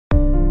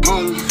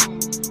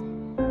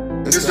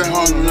It's that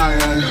Harlem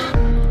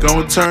Night.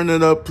 Go and turn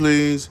it up,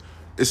 please.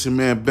 It's your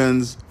man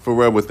Benz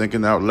Forever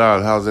thinking out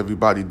loud. How's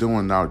everybody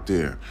doing out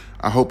there?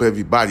 I hope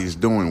everybody's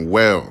doing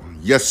well.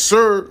 Yes,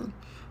 sir.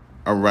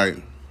 All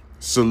right.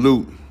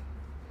 Salute.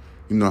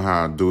 You know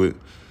how I do it.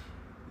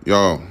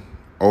 Y'all,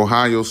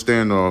 Ohio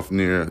standoff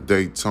near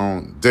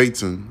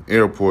Dayton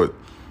Airport.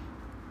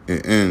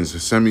 It ends. A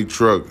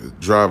semi-truck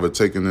driver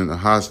taken in a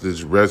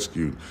hostage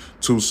rescued.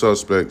 2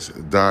 suspects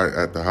died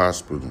at the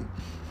hospital.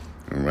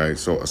 All right,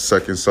 so a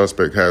second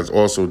suspect has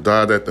also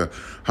died at the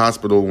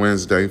hospital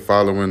Wednesday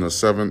following a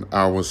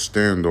 7-hour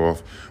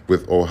standoff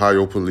with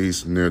Ohio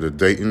police near the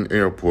Dayton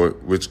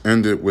airport, which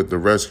ended with the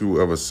rescue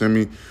of a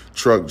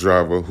semi-truck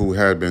driver who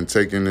had been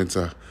taken in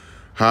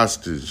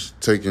hostage.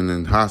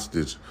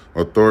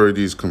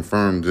 Authorities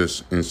confirmed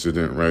this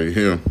incident right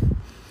here.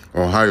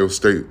 Ohio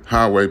State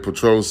Highway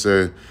Patrol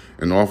said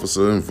an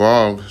officer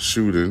involved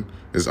shooting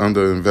is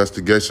under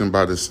investigation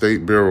by the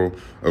State Bureau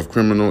of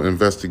Criminal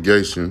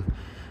Investigation,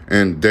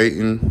 and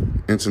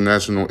Dayton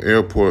International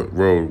Airport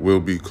Road will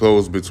be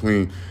closed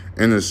between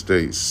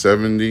Interstate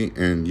 70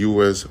 and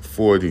US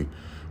 40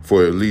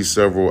 for at least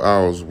several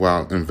hours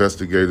while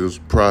investigators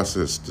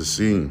process the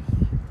scene.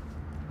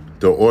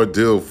 The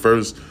ordeal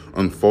first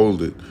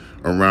unfolded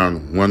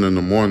around 1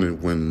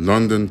 a.m. when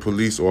London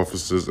police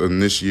officers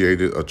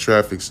initiated a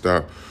traffic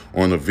stop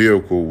on a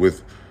vehicle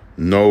with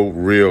no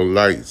rear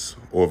lights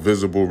or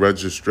visible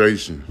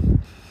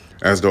registration.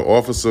 As the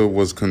officer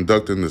was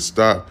conducting the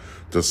stop,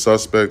 the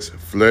suspects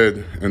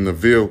fled in the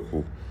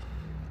vehicle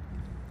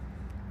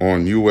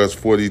on US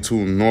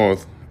 42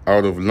 North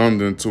out of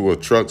London to a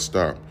truck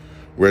stop,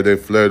 where they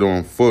fled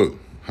on foot,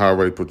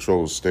 Highway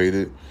Patrol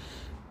stated.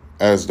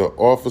 As the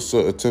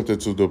officer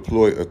attempted to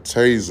deploy a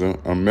taser,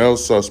 a male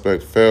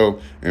suspect fell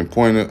and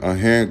pointed a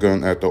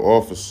handgun at the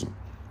officer.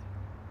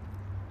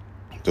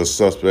 The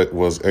suspect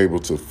was able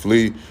to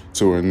flee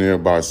to a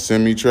nearby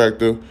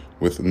semi-tractor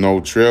with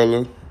no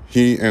trailer.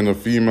 He and a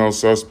female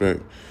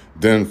suspect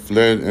then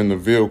fled in the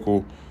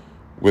vehicle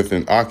with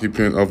an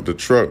occupant of the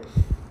truck.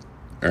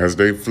 As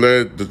they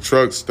fled the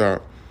truck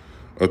stop,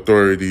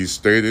 authorities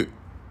stated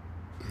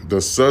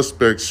the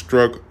suspect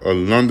struck a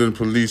London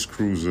police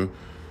cruiser,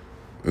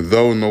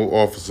 though no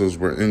officers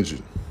were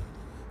injured.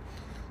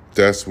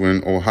 That's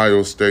when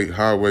Ohio State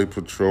Highway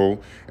Patrol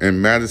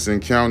and Madison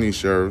County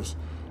Sheriff's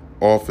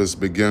Office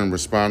began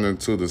responding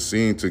to the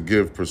scene to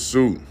give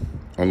pursuit,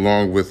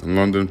 along with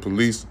London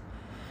police.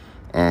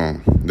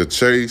 The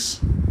chase,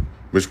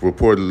 which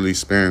reportedly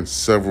spanned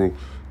several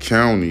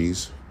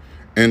counties,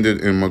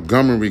 ended in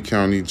Montgomery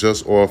County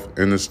just off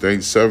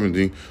Interstate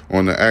 70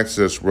 on the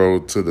access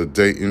road to the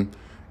Dayton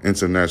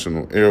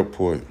International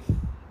Airport.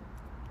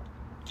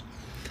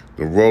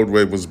 The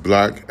roadway was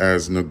blocked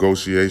as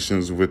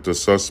negotiations with the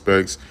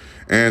suspects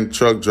and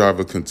truck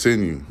driver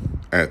continued.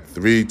 At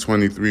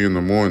 3:23 in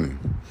the morning,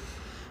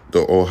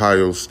 the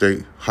Ohio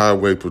State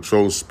Highway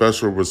Patrol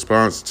Special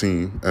Response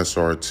Team,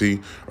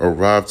 SRT,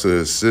 arrived to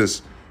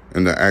assist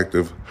in the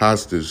active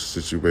hostage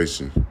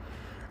situation.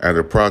 At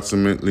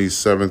approximately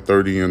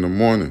 7:30 in the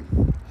morning,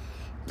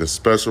 the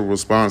Special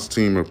Response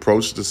Team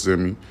approached the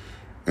semi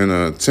in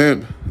an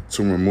attempt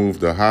to remove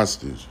the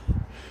hostage.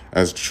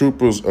 As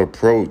troopers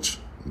approached,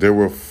 they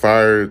were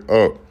fired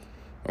up,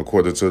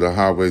 according to the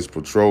Highways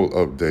Patrol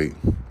update.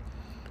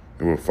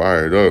 They were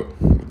fired up.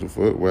 What the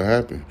fuck? What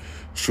happened?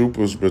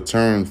 Troopers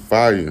returned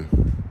fire,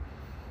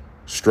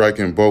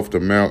 striking both the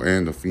male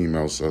and the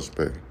female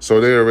suspect.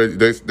 So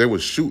they were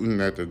shooting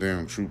at the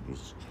damn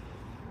troopers.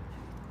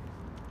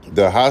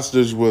 The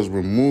hostage was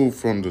removed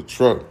from the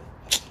truck.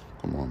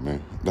 Come on,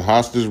 man. The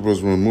hostage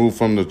was removed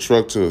from the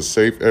truck to a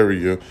safe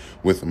area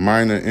with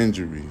minor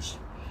injuries.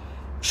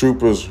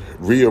 Troopers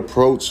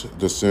reapproached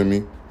the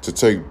semi to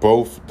take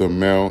both the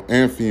male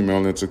and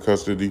female into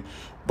custody.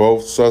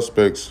 Both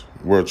suspects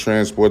were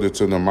transported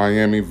to the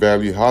Miami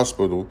Valley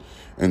Hospital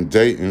in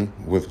Dayton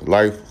with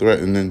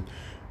life-threatening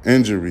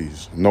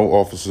injuries. No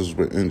officers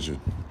were injured.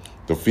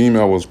 The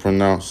female was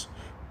pronounced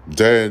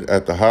dead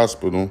at the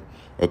hospital,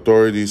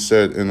 authorities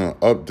said in an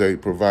update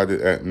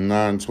provided at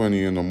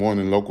 9:20 in the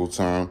morning local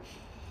time.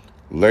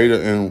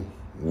 Later in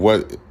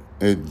what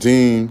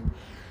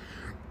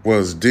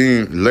was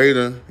deemed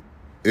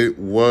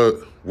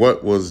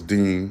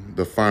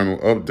the final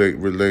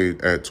update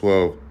relayed at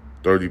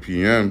 12:30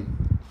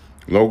 p.m.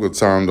 local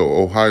time. The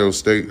Ohio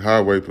State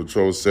Highway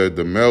Patrol said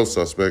the male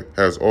suspect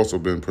has also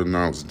been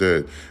pronounced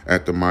dead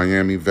at the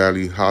Miami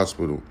Valley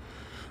Hospital,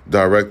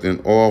 directing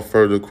all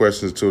further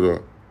questions to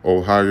the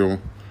Ohio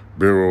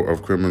Bureau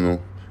of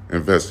Criminal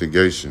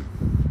Investigation.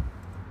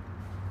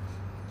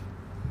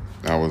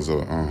 That was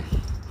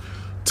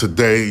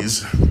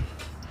today's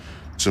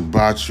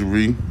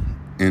debauchery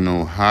in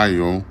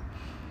Ohio.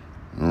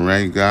 All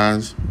right,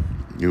 guys,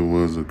 it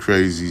was a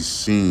crazy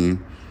scene.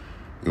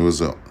 It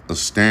was a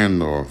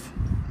standoff,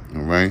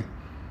 all right?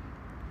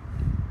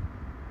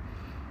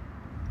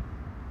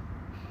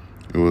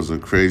 It was a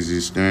crazy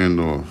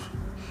standoff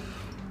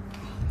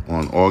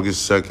On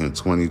August 2nd,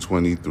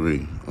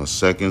 2023, a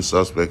second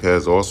suspect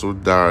has also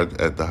died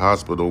at the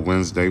hospital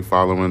Wednesday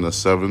following a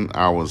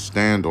 7-hour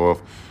standoff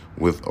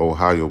with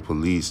Ohio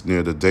police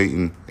near the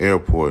Dayton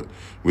airport,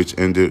 which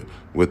ended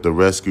with the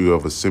rescue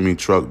of a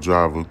semi-truck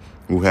driver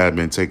who had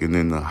been taken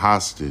in a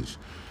hostage.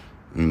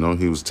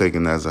 He was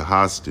taken as a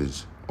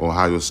hostage.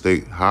 Ohio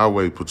State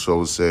Highway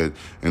Patrol said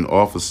an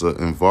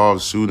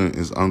officer-involved shooting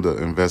is under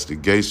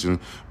investigation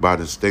by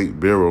the State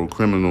Bureau of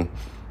Criminal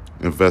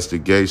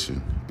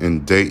Investigation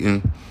in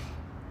Dayton,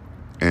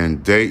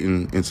 and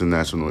Dayton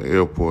International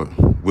Airport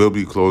will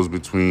be closed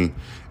between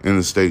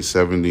Interstate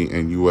 70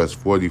 and US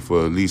 40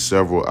 for at least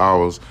several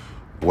hours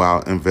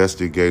while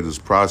investigators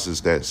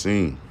process that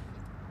scene.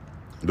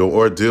 The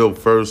ordeal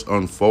first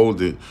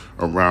unfolded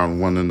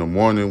around 1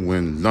 a.m.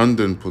 when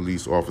London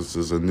police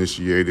officers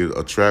initiated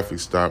a traffic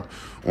stop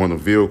on a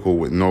vehicle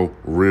with no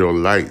rear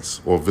lights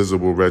or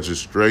visible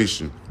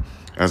registration.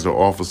 As the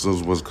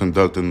officers was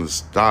conducting the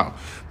stop,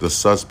 the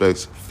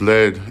suspects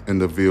fled in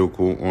the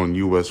vehicle on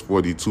US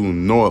 42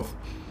 north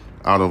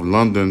out of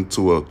London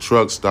to a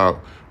truck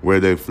stop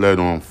where they fled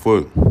on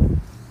foot,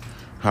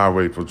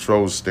 Highway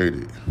Patrol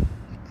stated.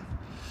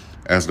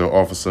 As the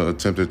officer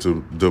attempted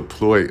to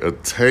deploy a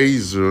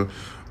taser,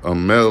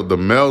 the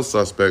male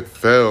suspect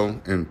fell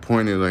and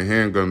pointed a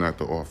handgun at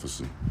the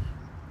officer.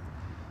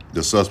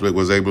 The suspect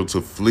was able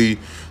to flee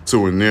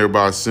to a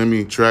nearby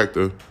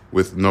semi-tractor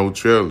with no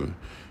trailer.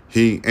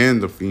 He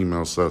and the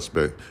female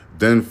suspect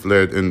then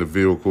fled in the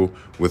vehicle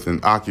with an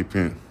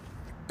occupant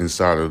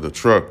inside of the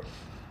truck.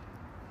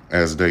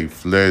 As they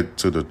fled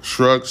to the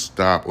truck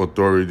stop,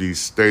 authorities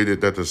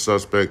stated that the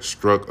suspect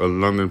struck a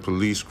London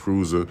police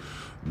cruiser,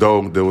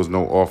 though there was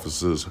no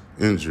officers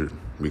injured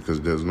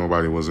because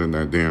nobody was in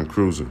that damn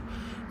cruiser.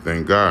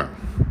 Thank God.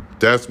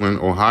 That's when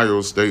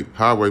Ohio State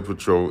Highway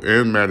Patrol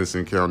and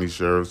Madison County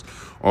Sheriff's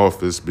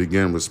Office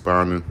began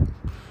responding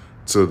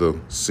to the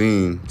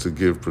scene to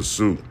give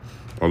pursuit,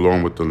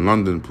 along with the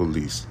London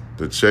police.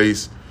 The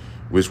chase,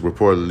 which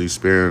reportedly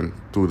spanned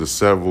through the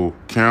several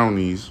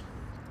counties,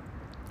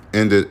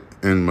 ended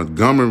in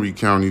Montgomery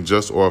County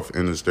just off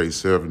Interstate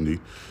 70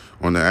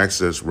 on the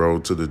access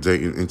road to the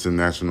Dayton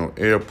International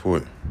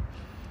Airport.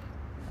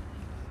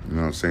 You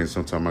know what I'm saying?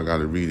 Sometimes I got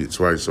to read it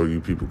twice so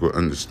you people could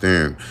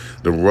understand.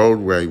 The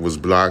roadway was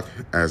blocked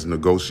as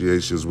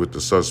negotiations with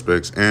the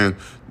suspects and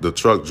the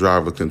truck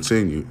driver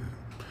continued.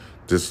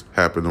 This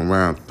happened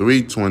around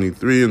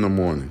 3:23 in the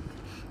morning.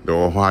 The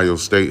Ohio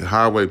State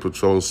Highway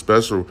Patrol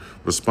Special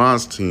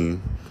Response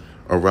Team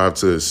arrived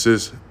to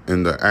assist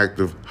in the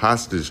active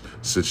hostage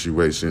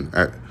situation.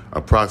 At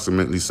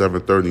approximately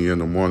 7:30 in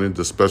the morning,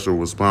 the Special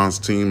Response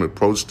Team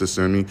approached the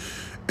semi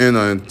in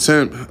an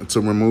attempt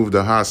to remove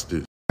the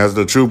hostage. As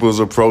the troopers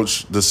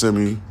approached the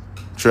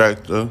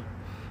semi-trailer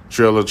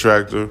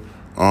tractor,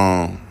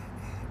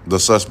 the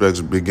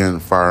suspects began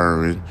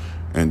firing,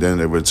 and then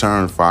they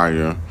returned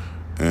fire,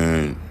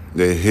 and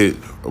they hit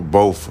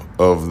both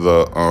of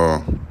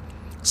the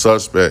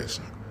suspects.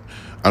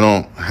 I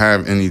don't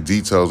have any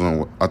details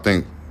on I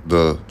think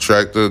the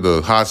tractor,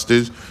 the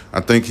hostage,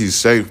 I think he's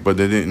safe, but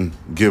they didn't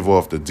give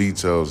off the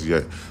details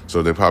yet.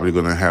 So they're probably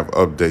going to have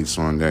updates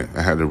on that.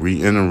 I had to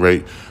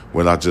reiterate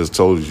what I just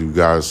told you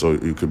guys so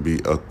it could be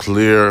a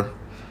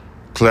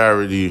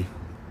clarity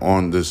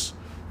on this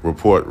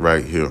report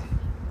right here.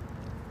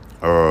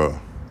 I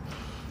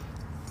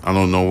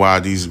don't know why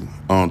these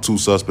two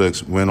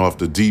suspects went off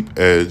the deep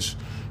edge.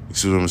 You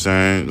see what I'm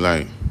saying?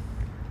 Like,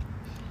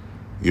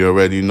 you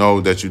already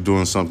know that you're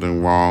doing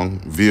something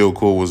wrong.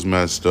 Vehicle was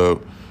messed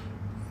up.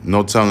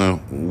 No telling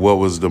what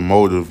was the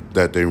motive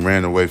that they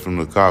ran away from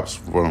the cops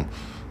from.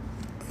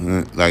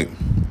 Like,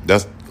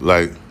 that's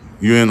like,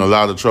 you're in a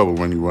lot of trouble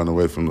when you run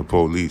away from the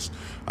police.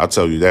 I'll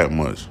tell you that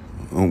much.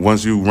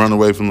 Once you run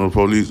away from the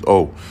police,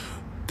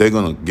 they're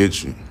going to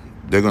get you.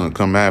 They're going to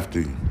come after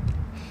you.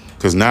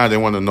 Because now they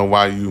want to know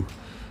why you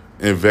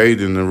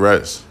invading the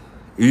rest.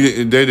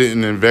 They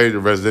didn't invade the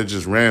rest. They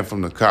just ran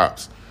from the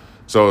cops.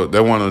 So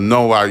they want to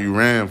know why you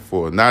ran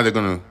for it. Now they're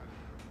gonna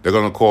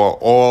call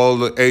all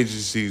the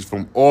agencies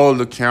from all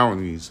the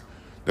counties.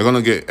 They're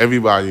gonna get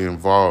everybody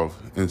involved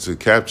into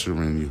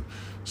capturing you.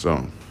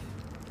 So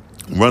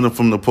running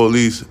from the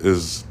police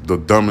is the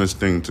dumbest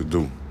thing to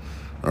do.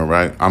 All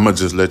right, I'm gonna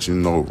just let you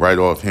know right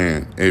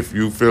offhand. If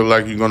you feel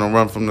like you're gonna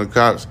run from the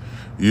cops,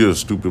 you're a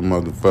stupid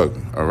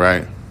motherfucker. All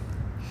right.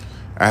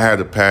 I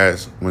had a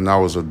past when I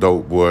was a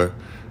dope boy.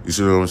 You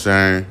see what I'm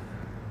saying?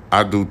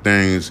 I do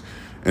things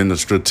in a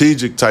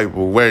strategic type of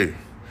way.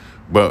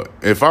 But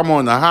if I'm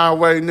on the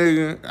highway,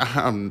 nigga,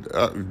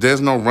 there's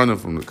no running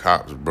from the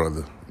cops,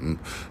 brother.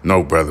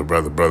 No,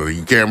 brother.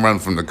 You can't run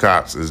from the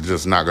cops. It's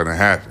just not going to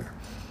happen.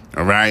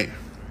 All right?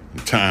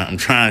 I'm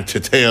trying to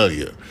tell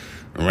you.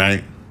 All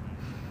right?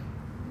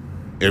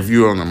 If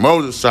you're on a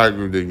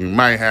motorcycle, then you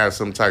might have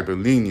some type of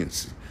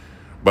leniency.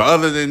 But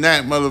other than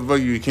that,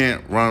 motherfucker, you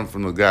can't run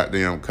from the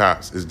goddamn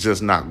cops. It's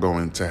just not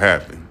going to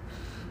happen.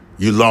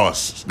 You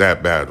lost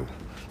that battle.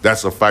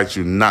 That's a fight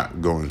you're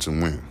not going to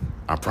win.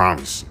 I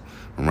promise you.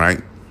 All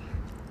right?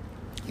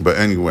 But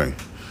anyway,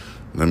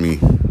 let me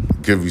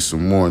give you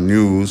some more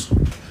news.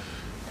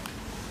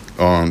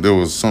 There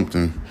was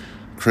something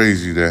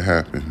crazy that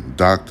happened.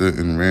 Doctor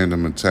in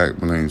random attack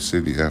blames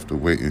city after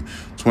waiting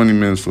 20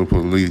 minutes for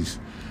police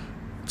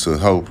to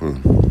help her.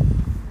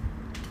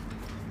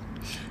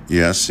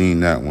 Yeah, I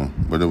seen that one,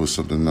 but there was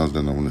something else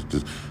that I wanted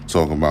to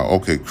talk about.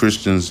 Okay,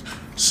 Christians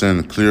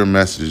send a clear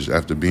message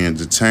after being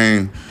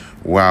detained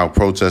while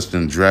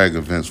protesting drag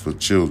events for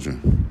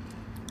children.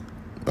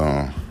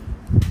 Yeah,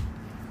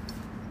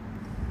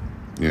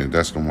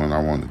 that's the one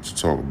I wanted to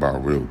talk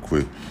about real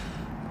quick.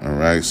 All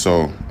right,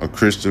 so a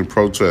Christian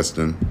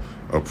protesting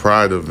a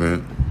pride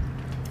event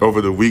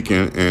over the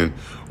weekend in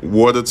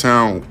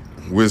Watertown,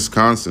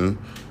 Wisconsin,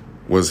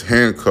 was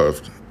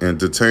handcuffed and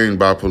detained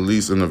by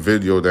police in a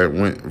video that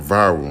went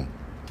viral.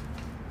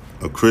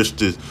 A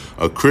Christian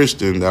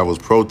that was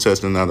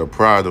protesting at a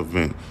pride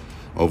event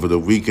over the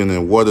weekend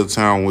in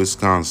Watertown,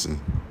 Wisconsin.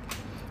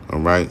 All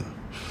right.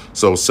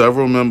 So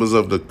several members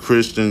of the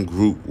Christian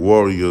group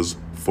Warriors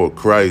for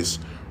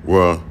Christ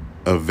were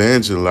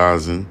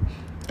evangelizing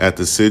at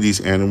the city's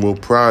annual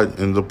Pride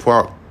in the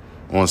Park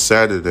on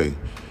Saturday.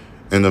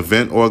 An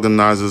event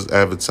organizers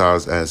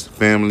advertised as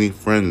family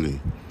friendly.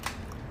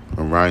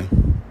 All right.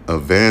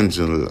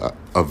 Evangelizing.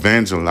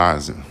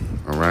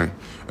 All right.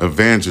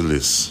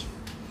 Evangelists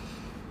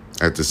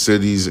at the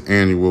city's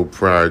annual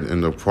Pride in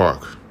the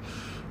Park.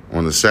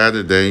 On the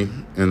Saturday,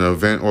 and the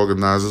event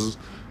organizers,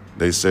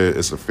 they said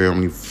it's a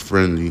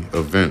family-friendly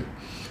event.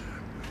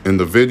 In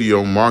the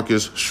video,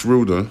 Marcus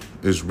Schroeder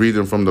is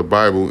reading from the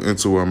Bible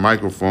into a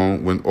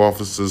microphone when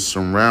officers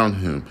surround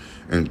him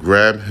and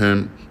grab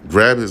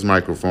his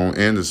microphone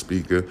and the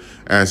speaker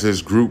as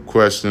his group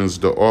questions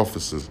the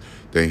officers.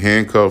 They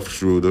handcuffed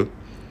Schroeder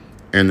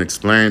and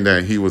explained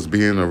that he was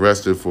being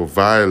arrested for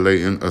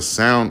violating a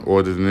sound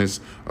ordinance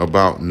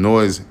about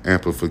noise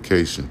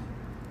amplification.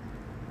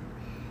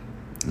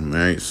 All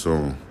right,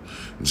 so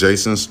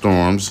Jason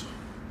Storms,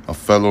 a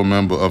fellow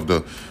member of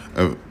the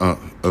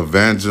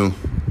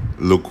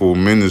evangelical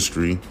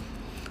ministry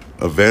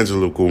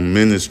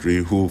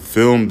who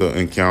filmed the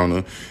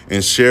encounter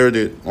and shared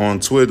it on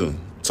Twitter,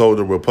 told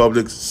the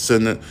Republic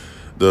Senate,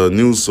 the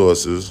news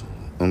sources,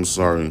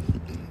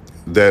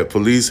 that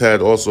police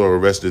had also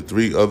arrested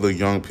 3 other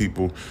young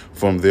people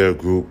from their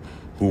group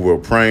who were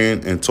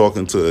praying and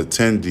talking to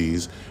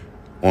attendees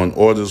on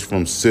orders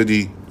from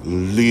city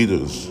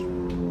leaders.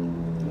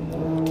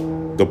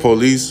 The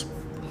police,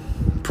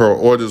 per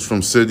orders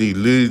from city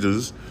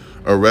leaders,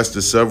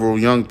 arrested several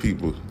young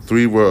people.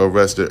 3 were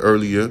arrested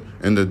earlier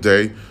in the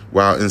day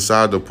while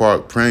inside the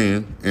park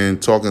praying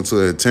and talking to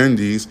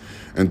attendees,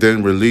 and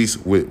then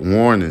released with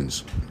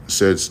warnings,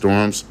 said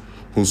Storms,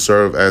 who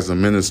served as a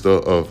minister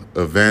of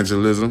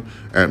evangelism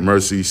at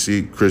Mercy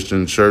Seat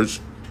Christian Church.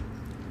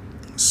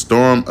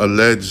 Storm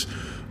alleged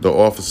the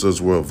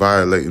officers were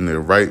violating their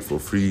right for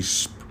free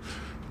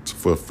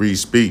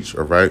speech,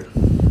 all right?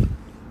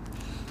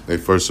 Their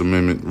First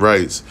Amendment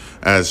rights,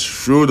 as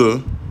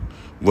Schroeder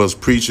was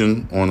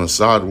preaching on a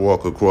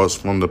sidewalk across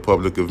from the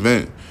public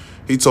event.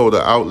 He told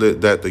the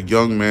outlet that the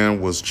young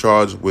man was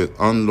charged with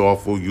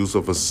unlawful use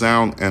of a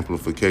sound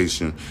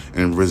amplification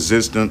and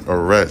resistant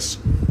arrest.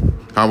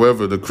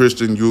 However, the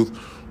Christian youth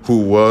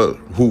who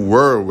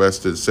were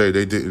arrested say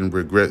they didn't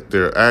regret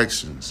their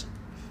actions.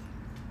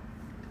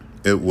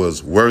 It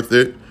was worth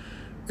it.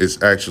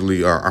 It's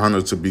actually an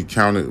honor to be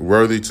counted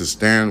worthy to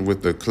stand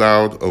with the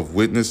cloud of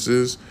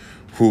witnesses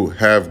who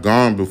have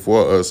gone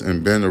before us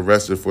and been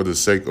arrested for the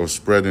sake of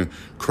spreading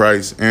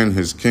Christ and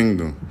his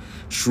kingdom,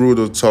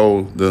 Schroeder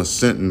told the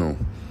Sentinel,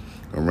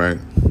 all right,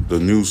 the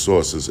news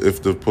sources.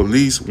 If the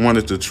police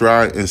wanted to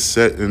try and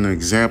set an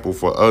example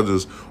for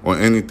others or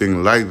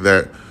anything like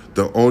that,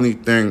 the only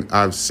thing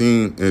I've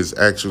seen is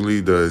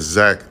actually the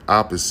exact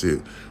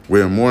opposite,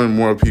 where more and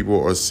more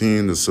people are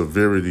seeing the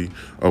severity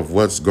of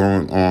what's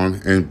going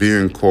on and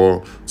being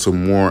called to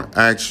more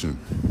action.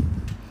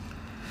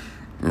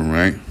 All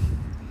right.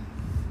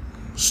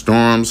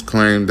 Storms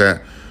claimed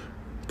that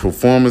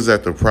performers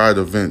at the Pride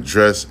event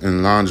dressed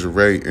in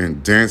lingerie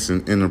and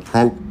dancing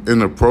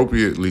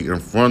inappropriately in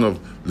front of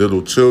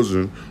little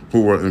children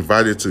who were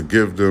invited to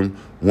give them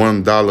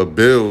 $1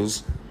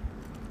 bills.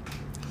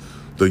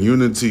 The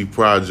Unity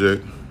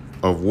Project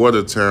of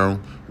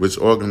Watertown, which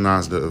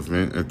organized the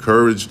event,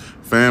 encouraged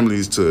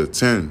families to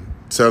attend,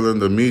 telling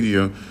the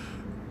media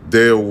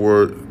there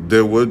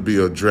would be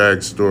a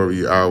drag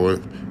story hour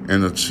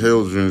and a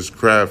children's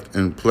craft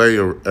and play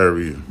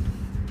area.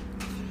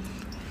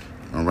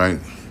 All right,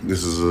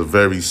 this is a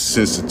very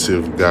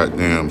sensitive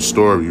goddamn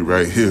story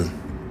right here.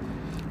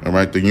 All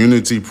right, the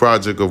Unity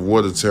Project of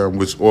Watertown,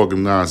 which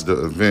organized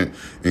the event,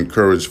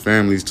 encouraged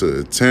families to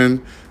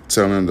attend,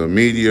 telling the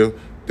media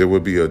there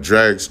would be a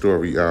drag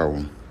story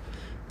hour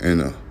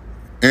and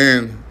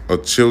a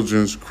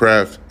children's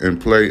craft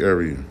and play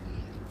area.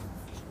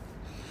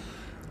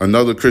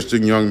 Another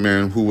Christian young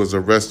man who was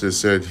arrested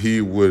said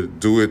he would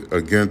do it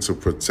again to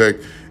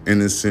protect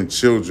innocent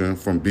children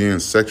from being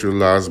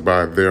sexualized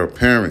by their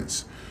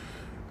parents.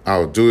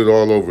 I'll do it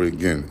all over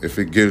again if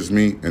it gives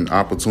me an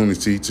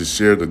opportunity to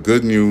share the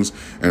good news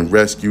and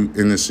rescue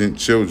innocent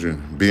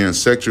children being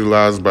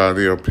sexualized by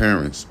their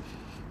parents.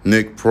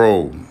 Nick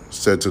Prohl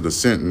said to the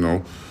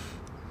Sentinel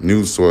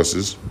news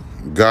sources,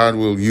 God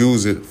will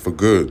use it for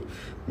good.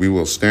 We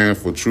will stand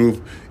for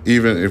truth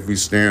even if we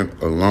stand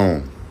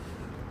alone.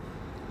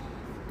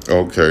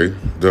 Okay,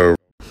 the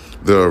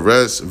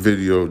arrest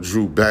video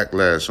drew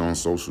backlash on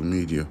social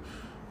media,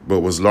 but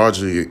was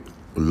largely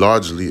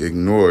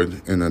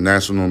ignored in the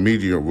national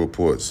media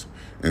reports.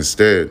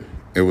 Instead,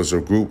 it was a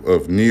group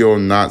of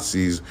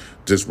neo-Nazis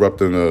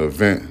disrupting an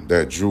event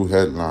that drew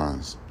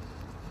headlines.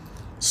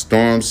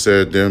 Storm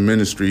said their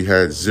ministry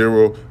had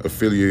zero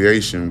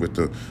affiliation with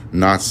the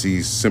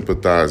Nazi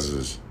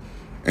sympathizers,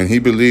 and he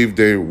believed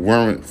they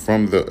weren't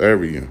from the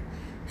area.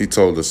 He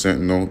told the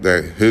Sentinel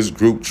that his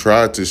group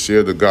tried to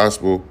share the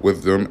gospel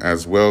with them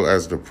as well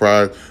as the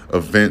Pride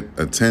event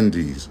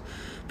attendees.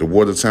 The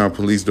Watertown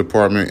Police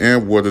Department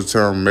and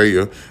Watertown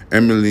Mayor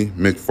Emily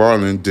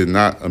McFarland did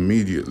not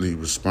immediately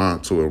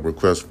respond to a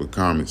request for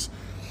comments.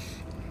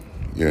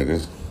 I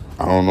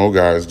don't know,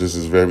 guys. This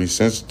is very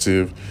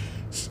sensitive.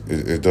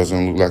 It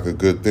doesn't look like a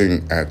good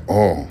thing at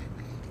all.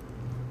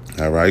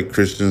 All right,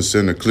 Christians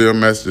send a clear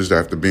message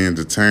after being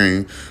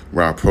detained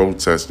while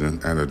protesting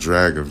at a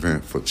drag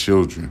event for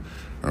children.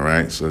 All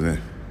right, so that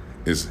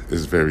it's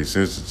very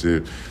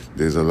sensitive.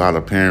 There's a lot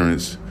of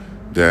parents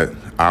that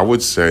I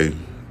would say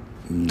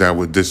that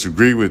would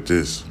disagree with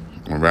this.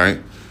 All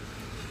right,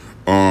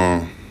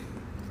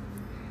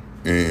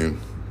 and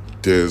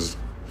there's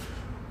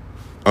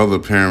other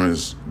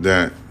parents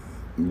that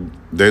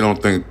they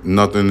don't think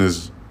nothing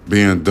is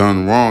being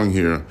done wrong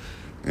here,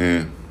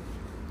 and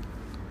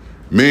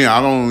me,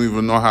 I don't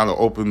even know how to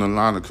open the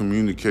line of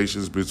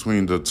communications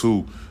between the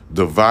two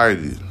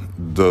divided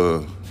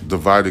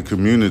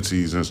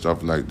communities and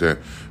stuff like that.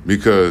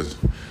 Because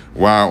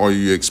why are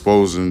you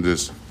exposing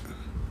this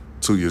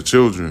to your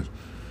children?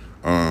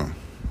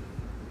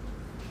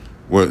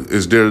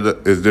 Is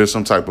there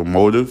some type of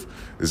motive?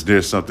 Is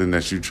there something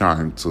that you're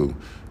trying to,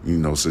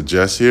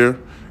 suggest here?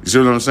 You see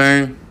what I'm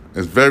saying?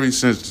 It's very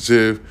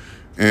sensitive,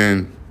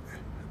 and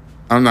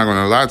I'm not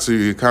gonna lie to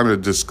you, it kind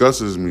of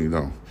disgusts me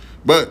though.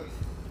 But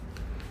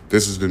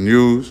this is the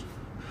news.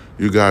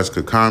 You guys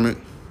could comment.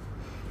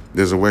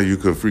 There's a way you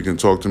could freaking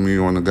talk to me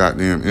on the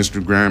goddamn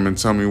Instagram and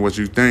tell me what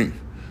you think.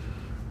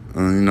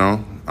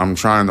 I'm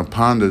trying to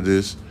ponder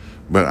this,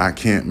 but I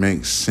can't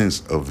make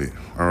sense of it,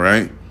 all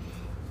right?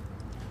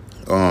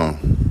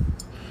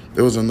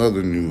 There was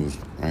another news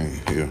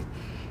right here.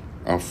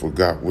 I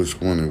forgot which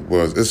one it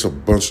was. It's a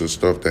bunch of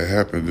stuff that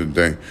happened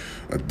today.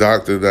 A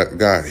doctor that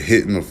got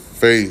hit in the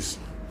face.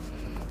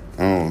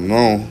 I don't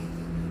know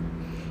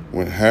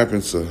what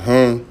happened to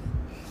her.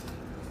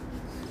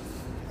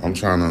 I'm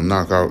trying to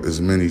knock out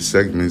as many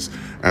segments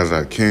as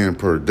I can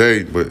per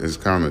day, but it's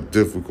kind of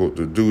difficult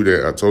to do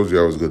that. I told you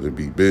I was going to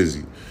be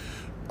busy.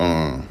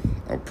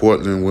 A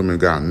Portland woman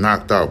got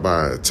knocked out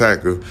by an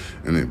attacker,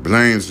 and it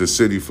blames the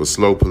city for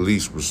slow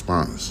police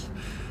response.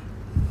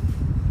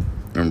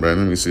 And let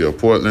me see. A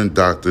Portland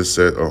doctor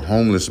said a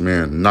homeless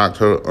man knocked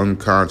her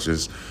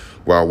unconscious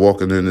while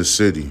walking in the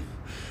city,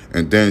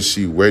 and then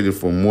she waited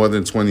for more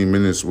than 20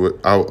 minutes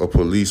without a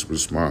police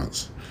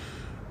response.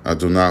 I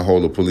do not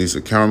hold the police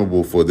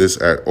accountable for this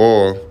at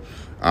all.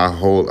 I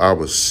hold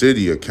our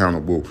city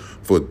accountable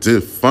for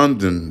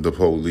defunding the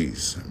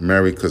police.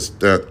 Mary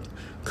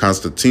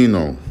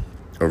Constantino,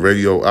 a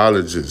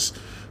radiologist,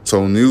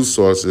 told news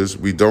sources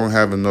we don't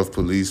have enough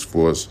police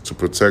force to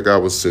protect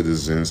our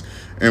citizens,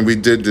 and we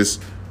did this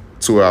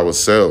to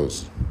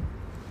ourselves.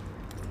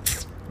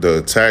 The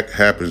attack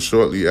happened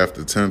shortly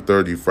after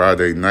 10:30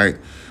 Friday night.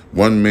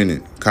 1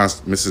 minute,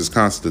 Mrs.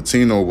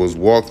 Constantino was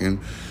walking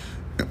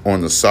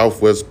on the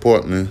southwest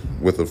Portland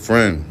with a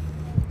friend.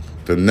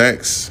 The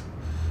next,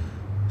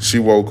 she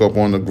woke up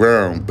on the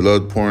ground,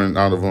 blood pouring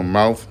out of her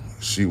mouth.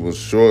 She was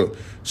short.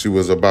 She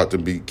was about to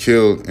be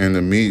killed and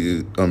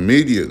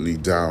immediately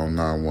dialed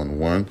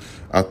 911.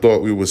 I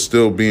thought we were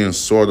still being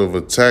sort of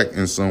attacked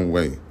in some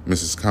way,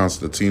 Mrs.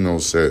 Constantino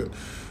said.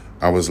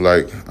 I was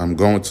like, I'm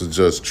going to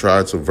just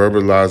try to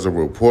verbalize a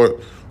report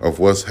of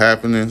what's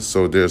happening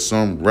so there's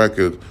some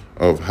record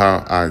of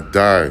how I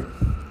died.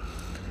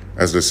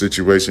 As the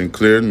situation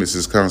cleared,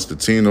 Mrs.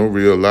 Constantino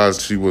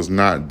realized she was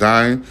not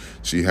dying.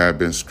 She had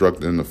been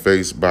struck in the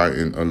face by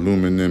an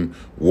aluminum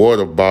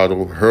water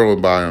bottle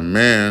hurled by a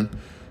man.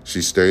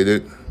 She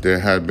stated there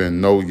had been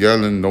no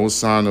yelling, no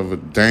sign of a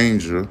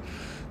danger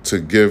to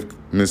give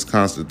Ms.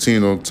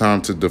 Constantino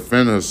time to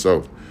defend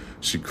herself.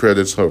 She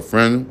credits her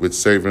friend with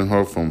saving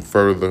her from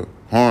further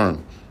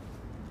harm.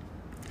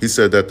 He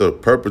said that the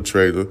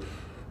perpetrator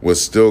was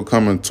still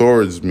coming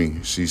towards me,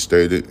 she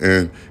stated,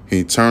 and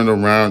he turned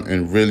around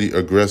and really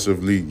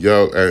aggressively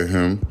yelled at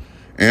him,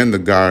 and the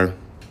guy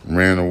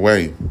ran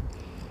away.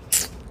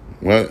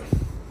 What?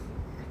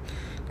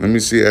 Let me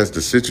see. As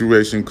the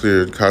situation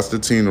cleared,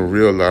 Constantino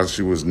realized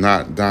she was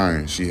not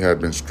dying. She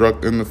had been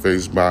struck in the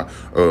face by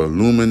an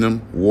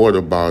aluminum water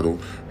bottle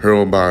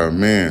hurled by a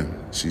man,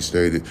 she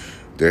stated.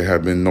 There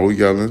had been no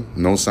yelling,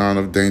 no sign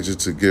of danger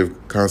to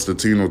give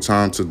Constantino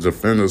time to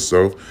defend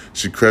herself.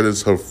 She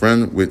credits her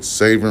friend with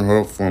saving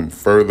her from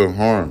further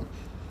harm.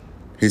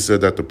 He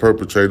said that the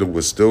perpetrator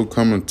was still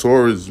coming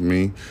towards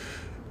me,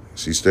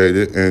 she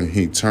stated, and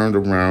he turned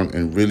around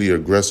and really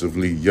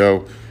aggressively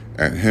yelled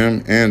at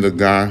him, and the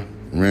guy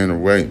ran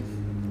away.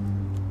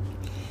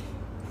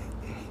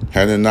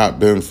 Had it not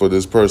been for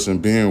this person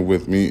being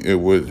with me, it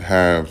would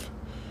have,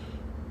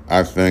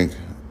 I think,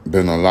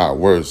 been a lot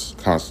worse,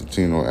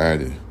 Constantino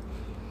added.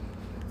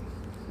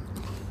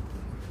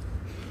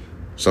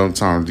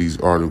 Sometimes these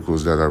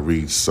articles that I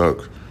read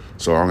suck,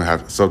 so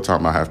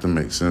sometimes I have to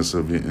make sense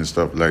of it and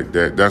stuff like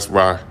that. That's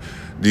why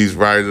these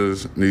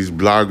writers, these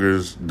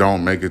bloggers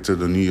don't make it to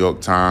the New York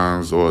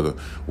Times or the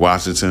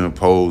Washington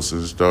Post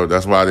and stuff.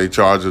 That's why they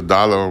charge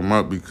 $1 a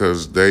month,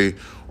 because they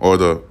are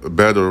the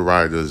better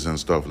writers and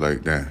stuff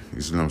like that.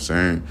 You see what I'm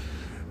saying?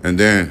 And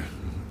then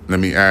let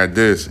me add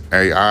this: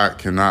 AI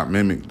cannot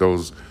mimic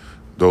those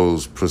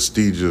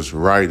prestigious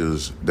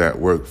writers that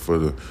work for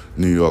the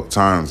New York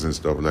Times and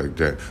stuff like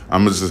that.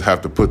 I'm gonna just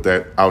have to put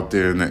that out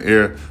there in the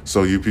air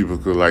so you people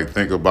could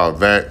think about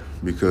that,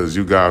 because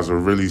you guys are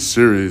really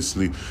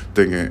seriously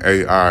thinking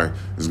AI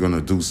is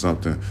gonna do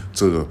something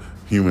to the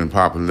human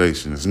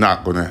population. It's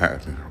not gonna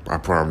happen. I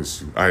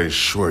promise you. I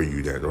assure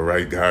you that. All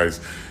right,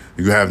 guys?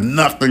 You have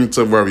nothing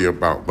to worry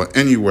about. But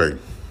anyway,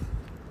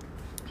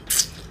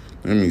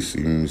 let me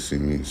see.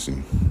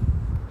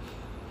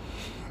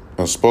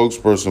 A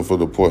spokesperson for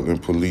the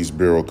Portland Police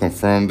Bureau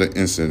confirmed the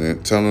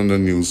incident, telling the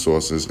news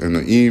sources in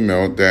an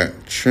email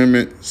that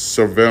trimmed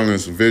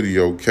surveillance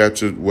video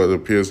captured what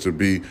appears to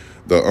be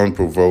the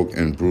unprovoked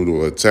and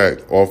brutal attack.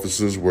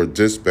 Officers were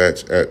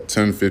dispatched at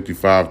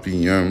 10:55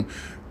 p.m.,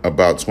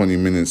 about 20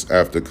 minutes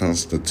after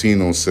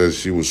Constantino says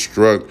she was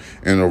struck,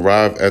 and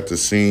arrived at the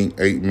scene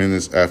 8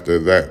 minutes after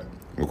that,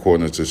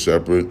 according to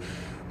Shepard.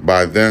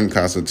 By then,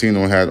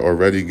 Constantino had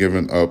already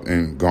given up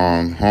and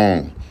gone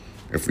home.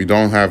 If we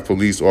don't have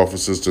police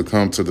officers to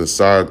come to the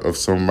side of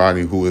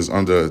somebody who is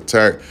under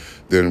attack,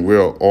 then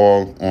we're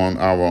all on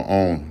our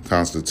own,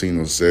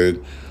 Constantino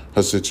said.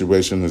 Her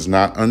situation is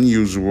not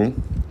unusual.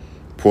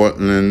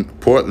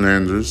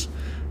 Portlanders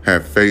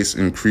have faced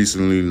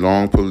increasingly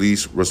long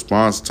police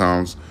response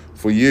times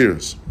for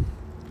years.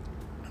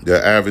 The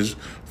average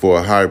for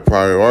a high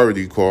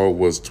priority call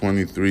was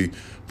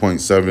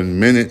 23.7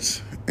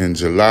 minutes in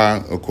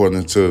July,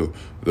 according to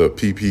the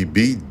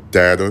PPB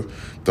data,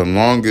 the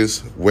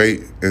longest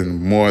wait in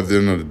more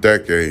than a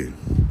decade.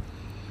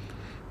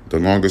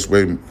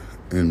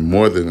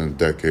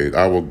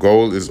 Our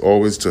goal is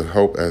always to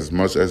help as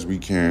much as we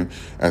can,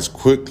 as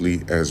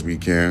quickly as we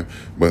can,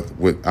 but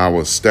with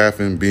our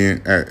staffing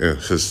being at a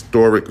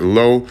historic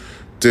low,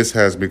 this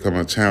has become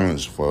a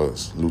challenge for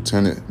us,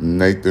 Lieutenant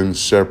Nathan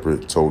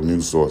Shepard told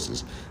news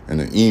sources in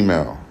an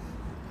email.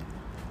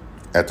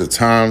 At the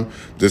time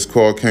this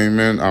call came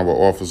in, our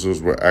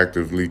officers were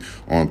actively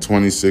on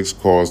 26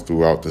 calls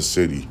throughout the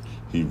city,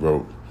 he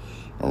wrote.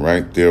 All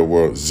right, there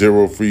were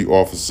 0 free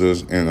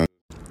officers and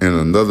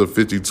another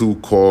 52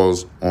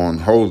 calls on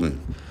holding.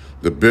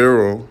 The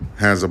Bureau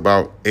has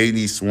about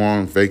 80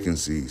 sworn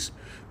vacancies,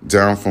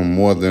 down from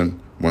more than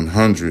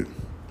 100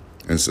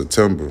 in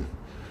September.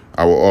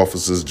 Our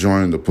officers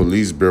joined the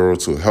police bureau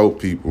to help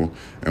people,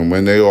 and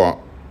when they are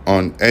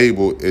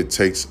unable, it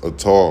takes a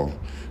toll,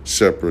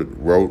 Shepard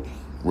wrote.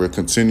 We're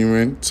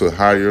continuing to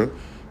hire,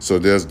 so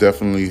there's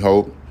definitely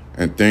hope,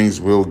 and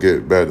things will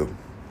get better.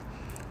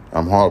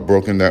 I'm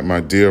heartbroken that my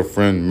dear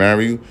friend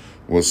Mary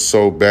was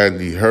so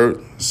badly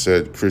hurt,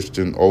 said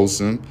Christian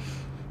Olsen,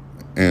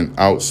 an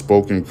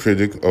outspoken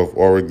critic of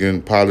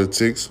Oregon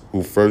politics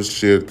who first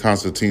shared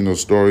Constantino's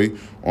story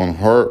on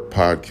her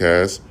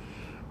podcast,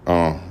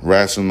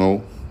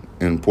 Rational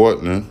in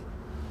Portland.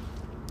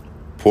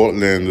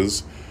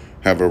 Portlanders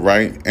have a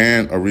right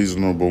and a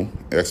reasonable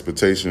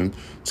expectation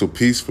to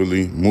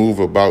peacefully move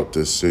about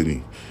this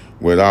city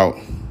without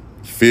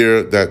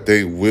fear that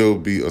they will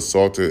be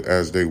assaulted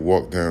as they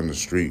walk down the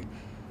street.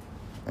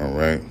 All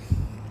right.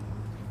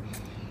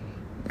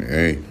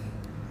 Hey,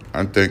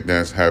 I think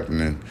that's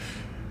happening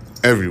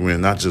everywhere,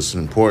 not just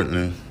in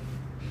Portland.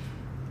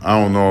 I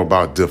don't know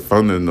about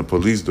defunding the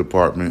police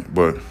department,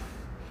 but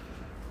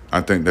I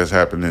think that's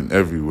happening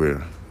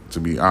everywhere, to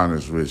be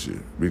honest with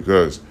you,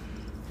 because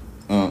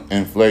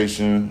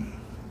inflation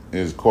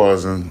is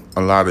causing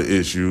a lot of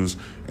issues,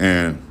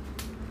 and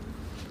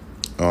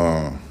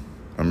the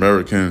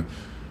American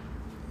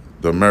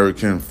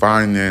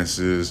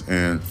finances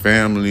and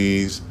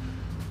families,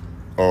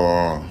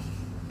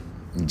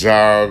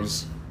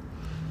 jobs,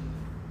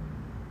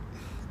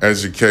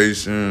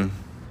 education,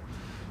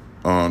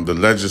 the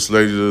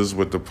legislators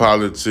with the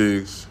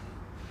politics,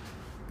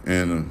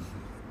 and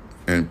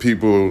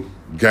people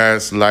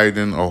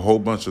gaslighting a whole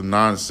bunch of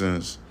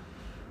nonsense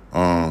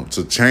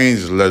to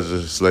change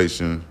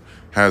legislation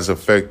has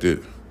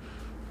affected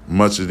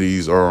much of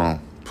these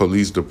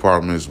police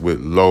departments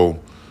with low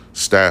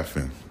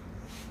staffing.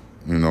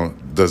 You know,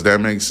 does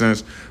that make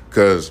sense?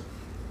 Because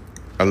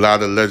a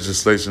lot of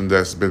legislation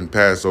that's been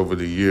passed over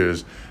the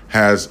years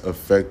has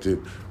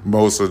affected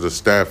most of the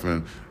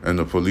staffing in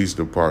the police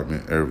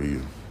department area.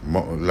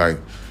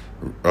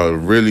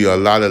 Really a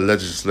lot of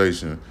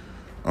legislation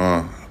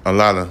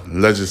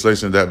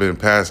that been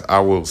passed, I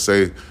will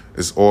say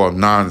it's all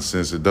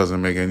nonsense. It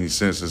doesn't make any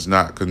sense. It's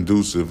not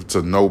conducive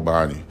to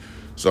nobody.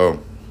 So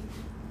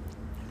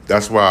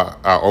that's why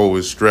I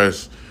always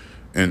stress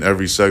in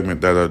every segment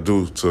that I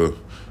do to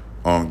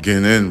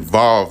get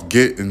involved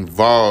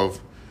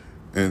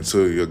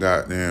into your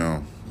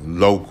goddamn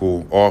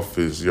local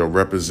office, your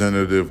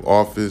representative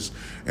office,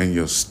 and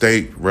your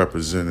state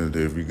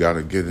representative. You got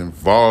to get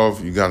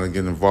involved. You got to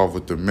get involved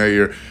with the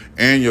mayor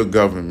and your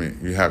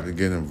government. You have to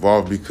get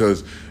involved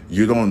because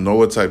you don't know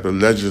what type of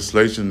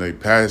legislation they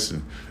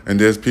passing. And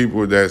there's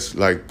people that's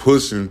like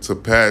pushing to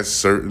pass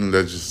certain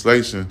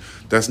legislation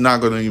that's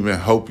not going to even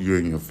help you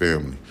and your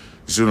family.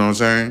 You see what I'm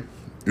saying?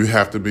 You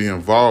have to be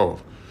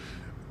involved.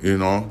 You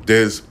know,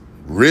 there's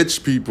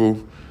rich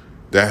people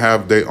that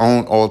have their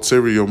own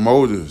ulterior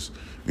motives,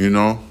 you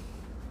know,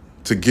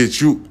 to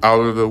get you out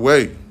of the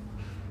way.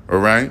 All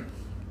right?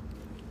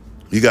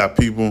 You got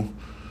people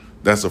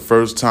that's a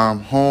first-time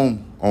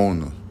home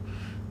owner.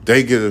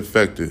 They get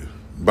affected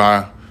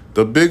by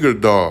the bigger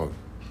dog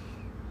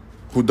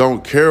who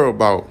don't care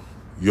about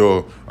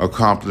your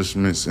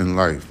accomplishments in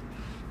life.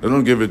 They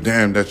don't give a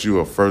damn that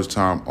you're a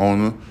first-time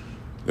owner.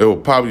 They will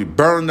probably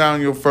burn down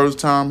your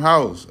first-time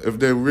house if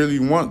they really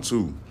want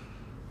to.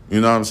 You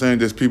know what I'm saying?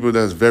 There's people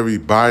that's very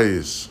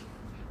biased,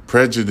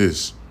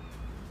 prejudiced.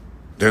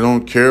 They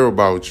don't care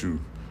about you.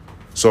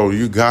 So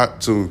you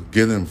got to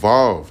get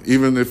involved.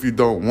 Even if you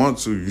don't want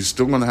to, you're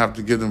still going to have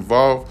to get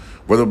involved.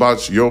 What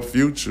about your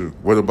future?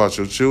 What about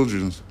your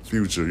children's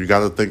future? You got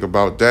to think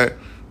about that,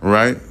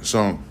 right? So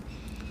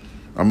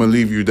I'm going to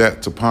leave you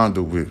that to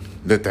ponder with.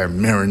 Let that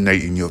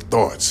marinate in your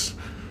thoughts.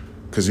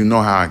 Because you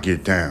know how I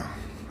get down.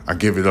 I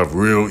give it up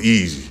real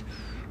easy.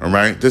 All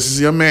right? This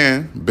is your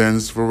man,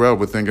 Benz Pharrell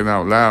with Thinking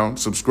Out Loud.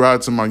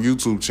 Subscribe to my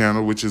YouTube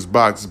channel, which is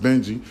Box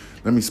Benji.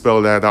 Let me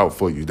spell that out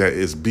for you. That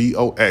is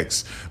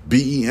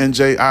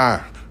BoxBenji.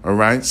 All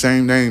right?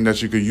 Same name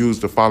that you could use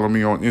to follow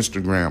me on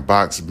Instagram.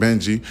 Box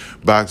Benji.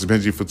 Box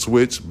Benji for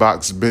Twitch.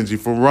 Box Benji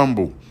for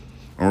Rumble.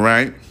 All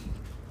right?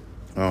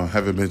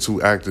 Haven't been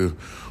too active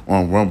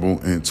on Rumble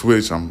and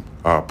Twitch. I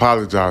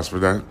apologize for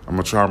that. I'm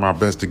going to try my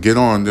best to get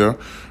on there.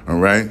 All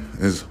right?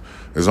 There's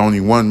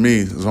only one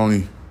me. There's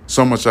only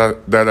so much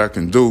that I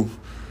can do.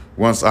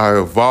 Once I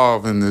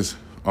evolve in this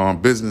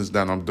business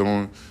that I'm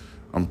doing,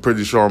 I'm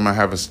pretty sure I'm going to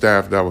have a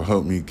staff that will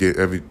help me get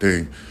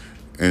everything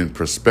in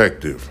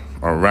perspective.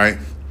 All right?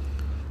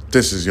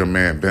 This is your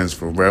man, Benz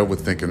Pharrell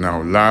with Thinking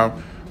Out Loud.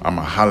 I'm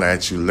going to holler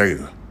at you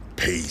later.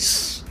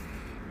 Peace.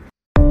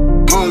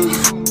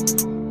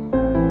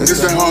 It's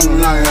that Harlem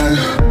night.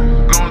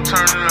 Gon'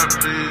 turn it up,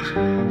 please.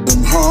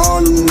 Them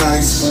Harlem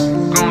nights.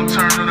 Gon'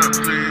 turn it up,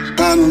 please.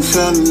 I done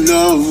fell in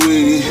love with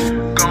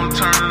it. Gon'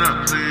 turn it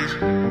up, please.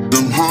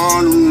 Them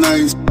Harlem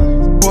nights.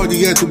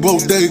 Party at the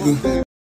bodega.